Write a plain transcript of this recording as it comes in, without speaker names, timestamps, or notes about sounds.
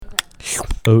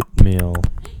Oatmeal.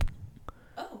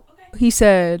 Oh, okay. He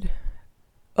said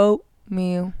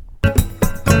oatmeal.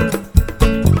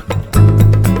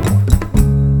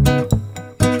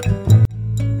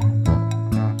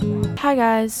 Hi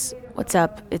guys, what's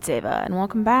up? It's Ava and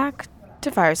welcome back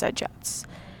to Fireside Chats.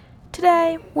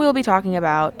 Today we'll be talking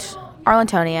about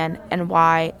Arlingtonian and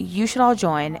why you should all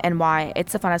join and why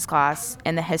it's the funnest class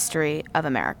in the history of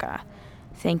America.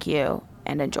 Thank you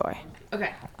and enjoy.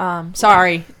 Okay.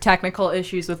 Sorry, technical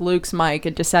issues with Luke's mic.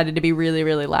 It decided to be really,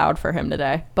 really loud for him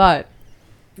today. But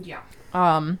Yeah.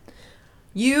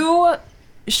 you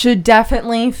should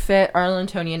definitely fit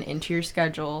Arlingtonian into your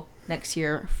schedule next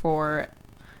year for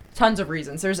tons of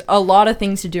reasons. There's a lot of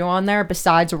things to do on there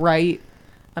besides write.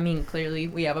 I mean, clearly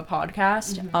we have a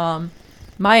podcast. Mm-hmm.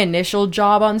 My initial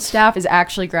job on staff is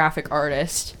actually graphic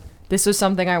artist. This was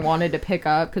something I wanted to pick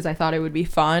up because I thought it would be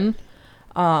fun.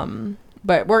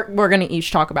 But we're gonna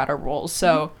each talk about our roles.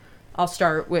 So I'll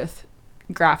start with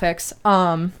graphics.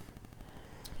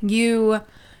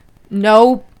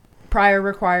 No prior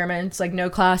requirements, like no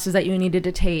classes that you needed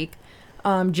to take.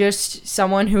 Just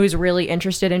someone who is really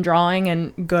interested in drawing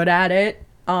and good at it.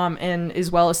 And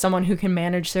as well as someone who can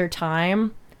manage their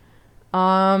time.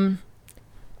 I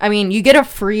mean, you get a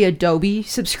free Adobe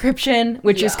subscription,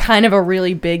 which is kind of a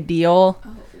really big deal.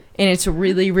 Oh. And it's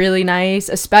really, really nice,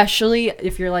 especially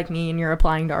if you're like me and you're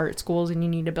applying to art schools and you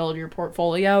need to build your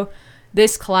portfolio.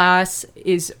 This class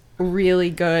is really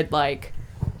good, like,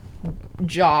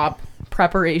 job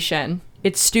preparation.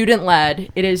 It's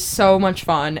student-led. It is so much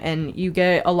fun, and you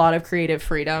get a lot of creative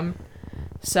freedom.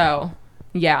 So,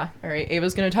 yeah. All right,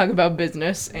 Ava's going to talk about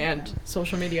business and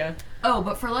social media. Oh,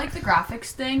 but for, like, the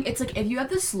graphics thing, it's like if you have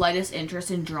the slightest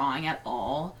interest in drawing at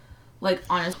all, like,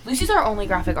 honestly, Lucy's our only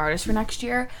graphic artist for next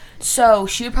year, so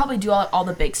she would probably do all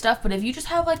the big stuff, but if you just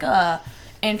have, like, a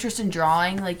interest in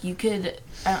drawing, like, you could,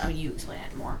 I don't know, you explain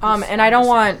it more. And I don't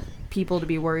want people to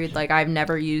be worried, like, I've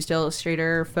never used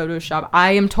Illustrator, Photoshop.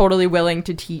 I am totally willing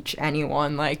to teach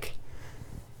anyone, like,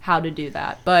 how to do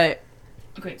that, but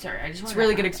Okay, sorry, I just want it's a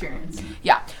really good experience.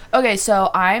 Yeah. Okay,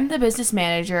 so I'm the business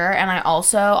manager, and I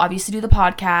also obviously do the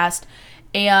podcast,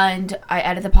 and I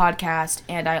edit the podcast,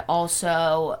 and I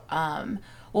also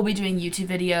will be doing YouTube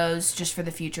videos just for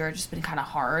the future. It's just been kind of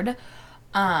hard.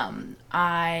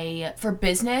 For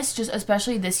business, just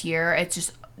especially this year, it's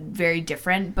just very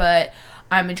different, but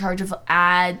I'm in charge of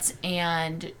ads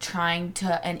and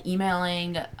and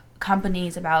emailing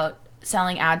companies about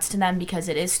selling ads to them because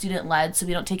it is student-led, so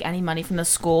we don't take any money from the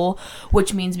school,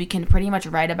 which means we can pretty much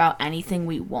write about anything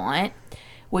we want,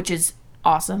 which is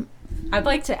awesome. I'd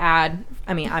like to add,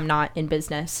 I mean, I'm not in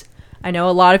business. I know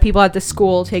a lot of people at the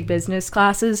school take business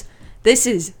classes.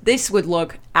 This would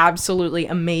look absolutely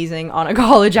amazing on a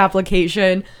college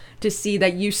application to see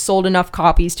that you sold enough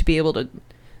copies to be able to,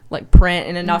 like, print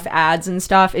and enough ads and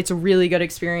stuff. It's a really good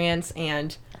experience,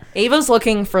 and Ava's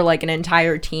looking for, like, an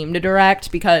entire team to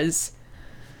direct because,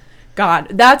 God,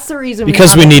 that's the reason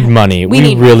Because we need money.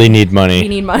 We really need money. We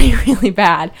need money really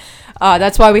bad.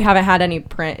 That's why we haven't had any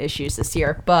print issues this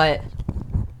year, but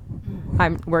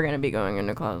we're going to be going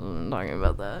into class and talking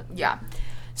about that. Yeah.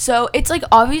 So it's, like,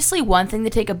 obviously one thing to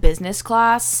take a business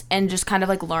class and just kind of,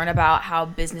 like, learn about how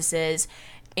business is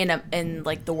in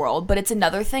like the world, but it's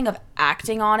another thing of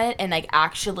acting on it and, like,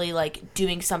 actually, like,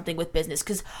 doing something with business,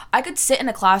 because I could sit in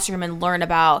a classroom and learn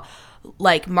about,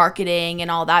 like, marketing and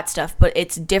all that stuff, but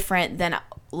it's different than,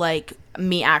 like,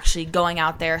 me actually going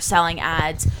out there selling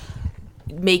ads,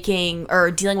 making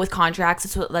or dealing with contracts.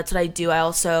 That's what I do. I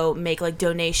also make, like,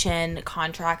 donation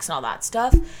contracts and all that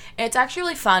stuff, and it's actually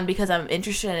really fun because I'm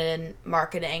interested in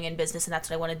marketing and business, and that's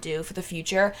what I want to do for the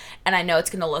future, and I know it's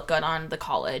going to look good on the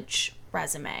college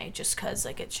resume just because,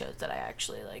 like, it shows that I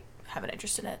actually, like, have an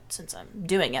interest in it since I'm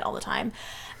doing it all the time.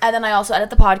 And then I also edit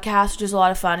the podcast, which is a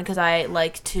lot of fun because I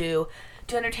like to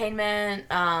do entertainment.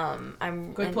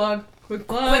 Quick plug.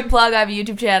 I have a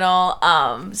YouTube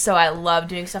channel, so I love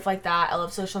doing stuff like that. I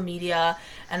love social media,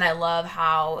 and I love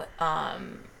how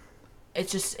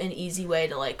it's just an easy way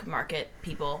to, like, market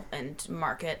people and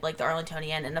market, like, the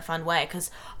Arlingtonian in a fun way,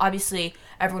 because obviously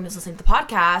everyone who's listening to the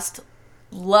podcast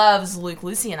loves Luke,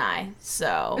 Lucy, and I,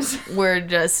 so we're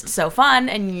just so fun,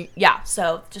 and yeah,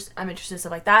 so just I'm interested in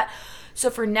stuff like that. So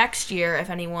for next year, if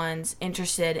anyone's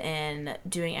interested in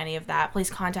doing any of that, please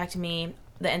contact me.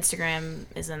 The Instagram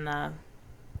is in the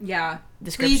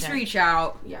description. Please reach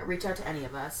out. Yeah, reach out to any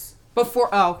of us.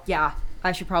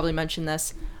 I should probably mention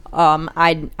this.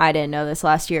 I didn't know this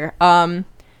last year.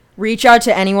 Reach out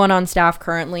to anyone on staff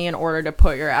currently in order to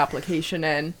put your application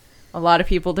in. A lot of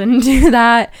people didn't do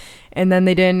that, and then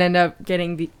they didn't end up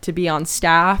getting to be on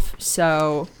staff.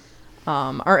 So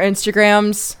our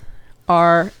Instagrams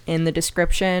are in the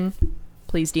description.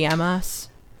 Please DM us.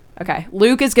 Okay,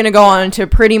 Luke is going to go on to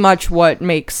pretty much what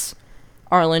makes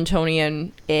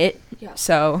Arlingtonian it. Yeah.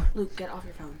 So, Luke, get off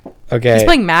your phone. Okay. he's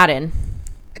playing Madden.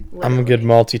 I'm a good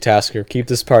multitasker. Keep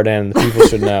this part in. The people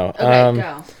should know. Okay,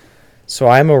 go. So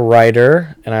I'm a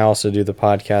writer, and I also do the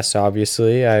podcast,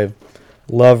 obviously. I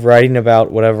love writing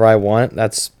about whatever I want.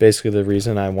 That's basically the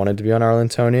reason I wanted to be on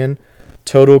Arlingtonian.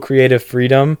 Total creative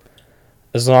freedom.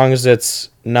 As long as it's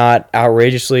not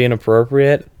outrageously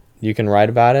inappropriate, you can write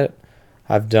about it.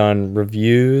 I've done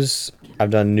reviews.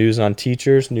 I've done news on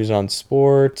teachers, news on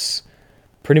sports,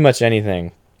 pretty much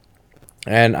anything.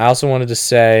 And I also wanted to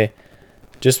say,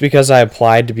 just because I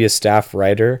applied to be a staff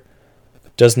writer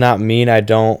does not mean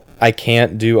I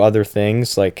can't do other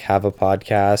things like have a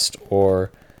podcast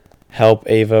or help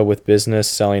Ava with business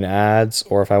selling ads,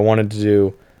 or if I wanted to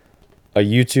do a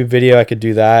YouTube video, I could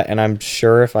do that. And I'm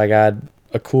sure if I got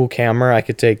a cool camera, I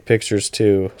could take pictures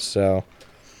too. So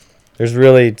there's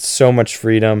really so much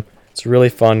freedom. It's a really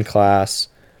fun class.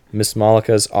 Miss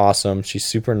Malika is awesome. She's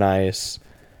super nice.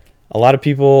 A lot of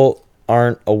people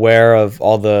aren't aware of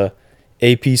all the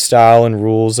AP style and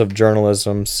rules of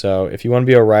journalism. So if you want to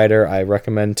be a writer, I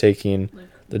recommend taking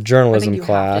the journalism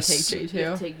class.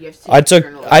 I took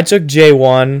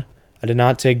J1. I did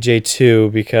not take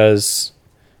J2 because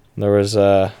there was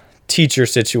a teacher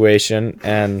situation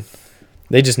and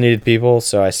they just needed people,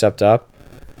 so I stepped up.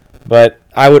 But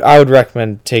I would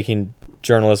recommend taking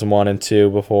journalism 1 and 2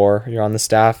 before you're on the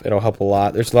staff. It'll help a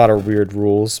lot. There's a lot of weird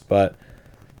rules, but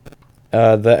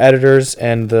the editors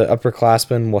and the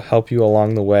upperclassmen will help you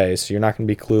along the way, so you're not going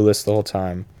to be clueless the whole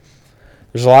time.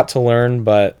 There's a lot to learn,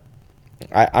 but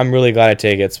I'm really glad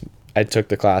I took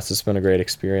the class. It's been a great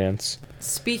experience.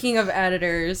 Speaking of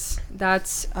editors,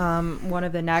 that's one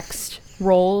of the next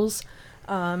roles.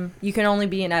 You can only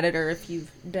be an editor if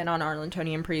you've been on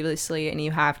Arlingtonian previously, and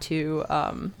you have to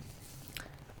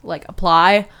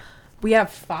apply. We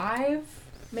have 5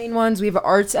 main ones. We have an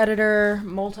arts editor,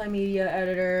 multimedia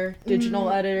editor, digital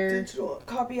editor,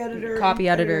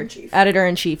 editor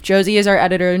in chief. Josie is our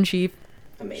editor in chief.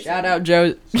 Amazing. Shout out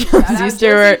Josie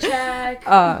Stewart.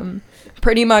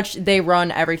 Pretty much they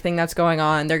run everything that's going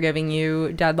on. They're giving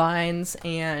you deadlines,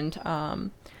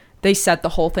 and they set the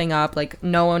whole thing up. Like,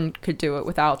 no one could do it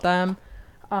without them.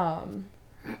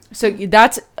 So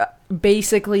that's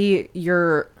basically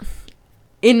your,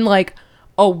 in like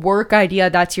a work idea,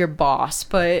 that's your boss,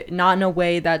 but not in a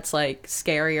way that's like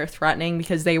scary or threatening,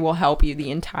 because they will help you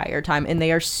the entire time, and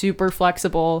they are super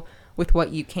flexible with what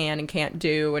you can and can't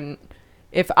do. And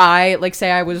if I, like,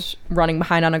 say I was running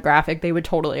behind on a graphic, they would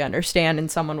totally understand and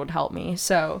someone would help me.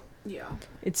 So yeah,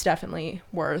 it's definitely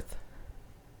worth.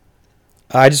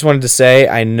 I just wanted to say,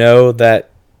 I know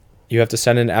that you have to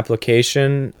send an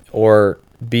application or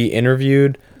be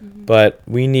interviewed, but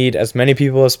we need as many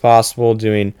people as possible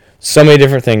doing so many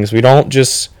different things. We don't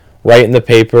just write in the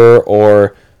paper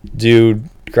or do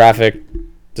graphic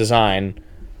design,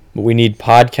 but we need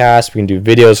podcasts. We can do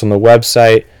videos on the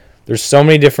website. There's so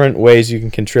many different ways you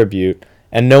can contribute,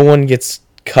 and no one gets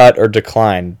cut or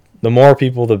declined. The more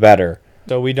people, the better.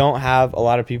 So we don't have a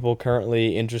lot of people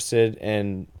currently interested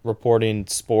in reporting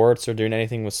sports or doing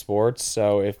anything with sports.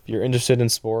 So if you're interested in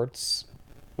sports,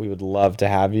 we would love to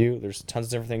have you. There's tons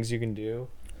of different things you can do.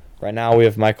 Right now we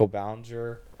have Michael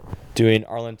Ballinger doing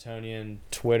Arlingtonian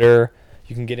Twitter.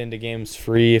 You can get into games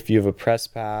free if you have a press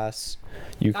pass.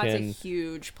 That's a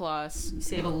huge plus. You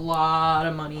save a lot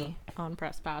of money on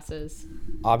press passes.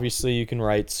 Obviously, you can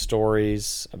write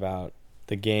stories about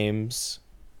the games,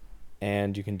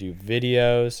 and you can do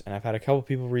videos. And I've had a couple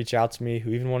people reach out to me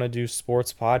who even want to do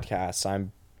sports podcasts.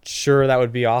 I'm sure that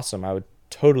would be awesome. I would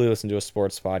totally listen to a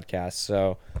sports podcast.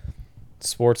 So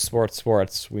sports.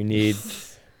 We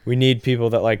need people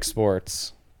that like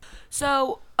sports.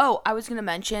 So, I was going to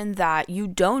mention that you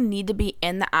don't need to be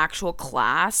in the actual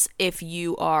class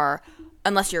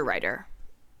unless you're a writer.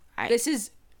 This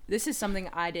is something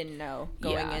I didn't know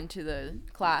going into the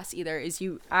class either, is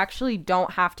you actually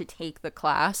don't have to take the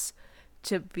class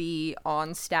to be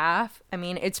on staff. I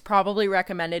mean, it's probably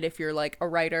recommended if you're like a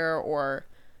writer, or,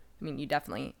 I mean, you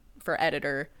definitely, for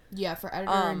editor. Yeah, for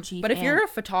editor-in-chief. But if you're a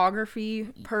photography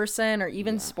person or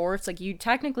even sports, like, you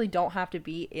technically don't have to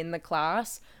be in the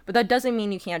class, but that doesn't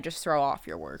mean you can't just throw off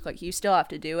your work. Like, you still have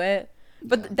to do it.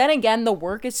 But then again, the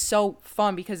work is so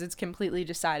fun because it's completely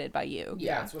decided by you.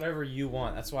 Yeah, it's whatever you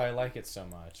want. That's why I like it so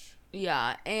much.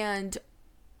 Yeah, and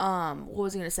what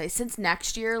was I going to say? Since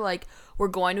next year, like, we're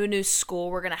going to a new school,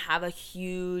 we're going to have a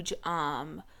huge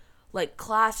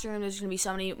classroom. There's going to be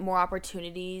so many more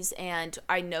opportunities, and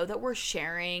I know that we're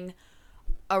sharing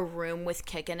a room with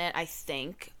Kick in it, I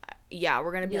think. Yeah,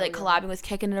 we're gonna be like we collabing with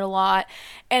Kicking It a lot,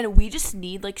 and we just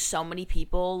need like so many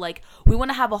people. Like we want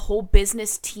to have a whole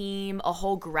business team, a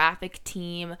whole graphic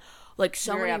team, like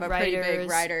so many have a writers. pretty big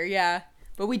writer, yeah.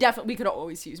 But we could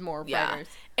always use more writers.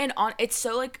 And it's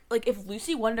so like if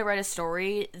Lucy wanted to write a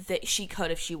story, that she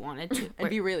could if she wanted to. It'd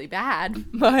be really bad,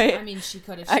 but I mean, she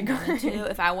could if she wanted to.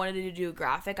 If I wanted to do a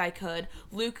graphic, I could.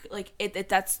 Luke, like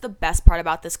that's the best part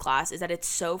about this class is that it's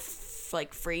so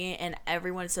free and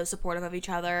everyone is so supportive of each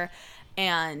other,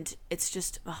 and it's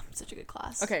just such a good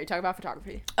class. Okay, talk about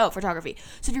photography. Oh, photography.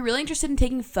 So if you're really interested in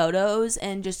taking photos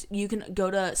and just you can go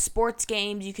to sports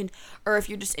games, or if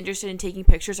you're just interested in taking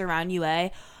pictures around UA,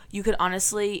 you could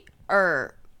honestly,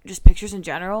 or just pictures in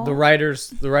general. The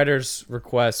writers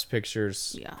request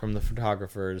pictures Yeah. from the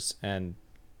photographers, and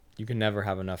you can never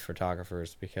have enough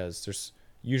photographers because there's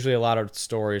usually a lot of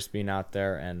stories being out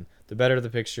there, and the better the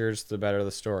pictures, the better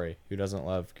the story. Who doesn't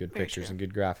love good pictures and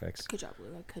good graphics? Good job,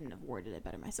 Lou. I couldn't have worded it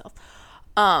better myself.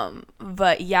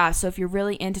 But yeah, so if you're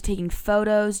really into taking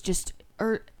photos, it's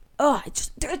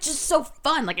just so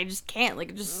fun. Like I just can't. Like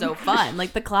it's just so fun.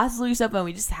 Like the class is really so fun.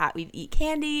 We'd eat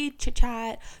candy, chit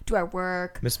chat, do our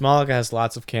work. Miss Malika has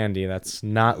lots of candy. That's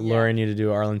not luring you to do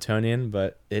Arlingtonian,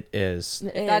 but it is.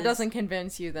 If that doesn't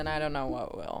convince you, then I don't know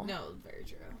what will. No, very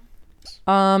true.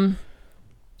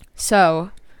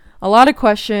 So a lot of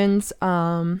questions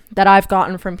that I've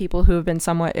gotten from people who have been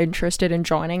somewhat interested in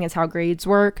joining is how grades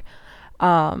work.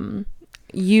 Luke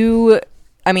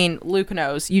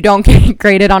knows you don't get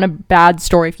graded on a bad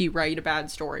story if you write a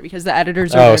bad story because the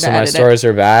editors are there to so my edit stories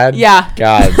are bad? Yeah.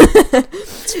 God,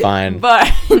 it's fine.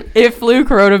 But if Luke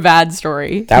wrote a bad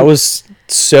story, That was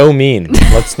so mean.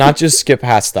 Let's not just skip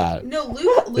past that. No,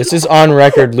 Luke. This is on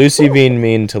record. Lucy being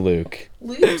mean to Luke.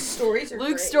 Luke's stories are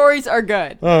Luke's stories are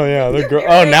good. Oh yeah, they're great.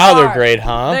 They Now are. they're great,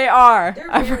 huh? They are.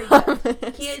 They're very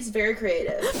good. He is very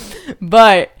creative.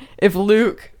 But if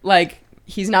Luke,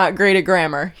 he's not great at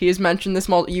grammar. He has mentioned this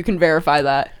you can verify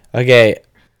that. Okay,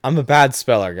 I'm a bad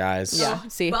speller, guys. Yeah,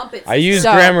 see. Bump it. I use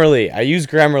So- Grammarly.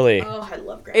 Oh, I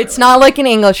love grammar. It's not like an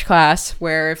English class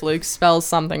where if Luke spells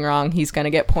something wrong, he's going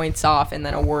to get points off and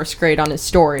then a worse grade on his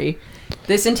story.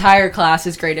 This entire class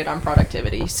is graded on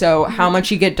productivity. So how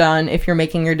much you get done if you're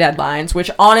making your deadlines,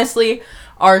 which honestly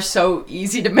are so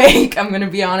easy to make. I'm going to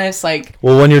be honest.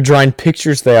 Well, when you're drawing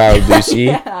pictures, they are, Lucy.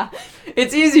 Yeah,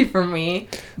 it's easy for me,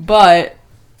 but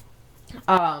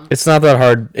It's not that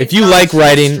hard. If you not like too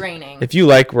writing, straining. if you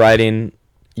like writing,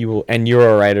 you will, and you're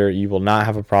a writer, you will not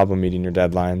have a problem meeting your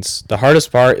deadlines. The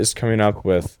hardest part is coming up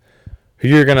with who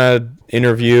you're gonna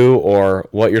interview or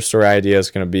what your story idea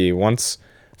is gonna be.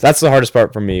 That's the hardest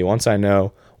part for me. Once I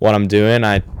know what I'm doing,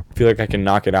 I feel like I can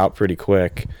knock it out pretty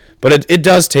quick. But it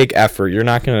does take effort. You're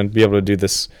not gonna be able to do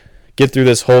this, get through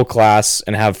this whole class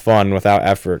and have fun without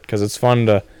effort, because it's fun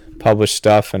to publish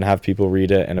stuff and have people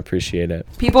read it and appreciate it.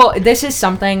 this is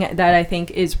something that I think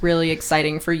is really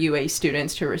exciting for UA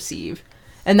students to receive.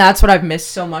 And that's what I've missed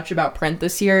so much about print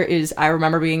this year is I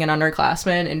remember being an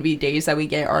underclassman and be days that we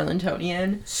get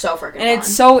Arlingtonian. so freaking And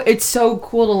fun. it's so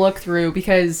cool to look through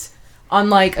because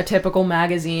unlike a typical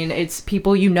magazine, it's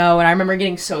people you know. And I remember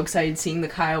getting so excited seeing the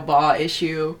Kyle Baugh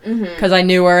issue because I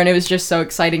knew her and it was just so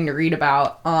exciting to read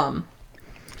about.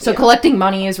 So collecting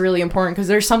money is really important because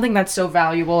there's something that's so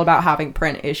valuable about having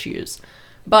print issues.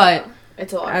 But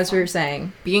It's a lot. as we were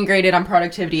saying, being graded on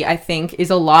productivity, I think,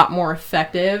 is a lot more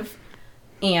effective,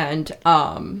 and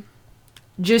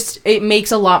it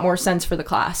makes a lot more sense for the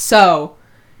class. So,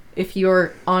 if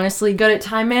you're honestly good at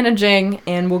time managing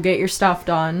and will get your stuff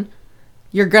done,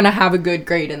 you're gonna have a good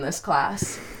grade in this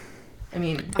class. I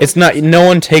mean, It's not. No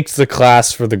one takes the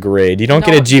class for the grade. You don't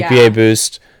get a GPA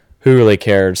boost. Who really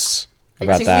cares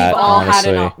about we've that? all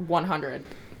Honestly, had an 100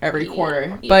 every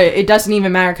quarter, but it doesn't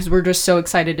even matter because we're just so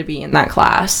excited to be in that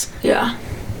class. Yeah.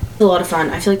 It's a lot of fun.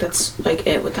 I feel like that's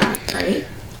it with that, right?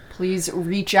 Please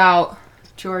reach out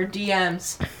to our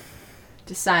DMs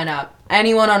to sign up.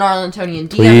 Anyone on Arlingtonian, DM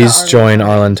please join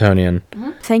Arlingtonian.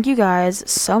 Thank you guys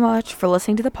so much for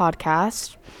listening to the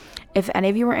podcast. If any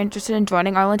of you are interested in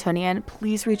joining Arlingtonian,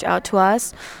 please reach out to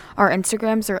us. Our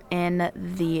Instagrams are in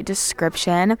the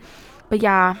description. But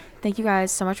yeah, thank you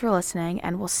guys so much for listening,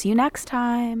 and we'll see you next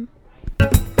time.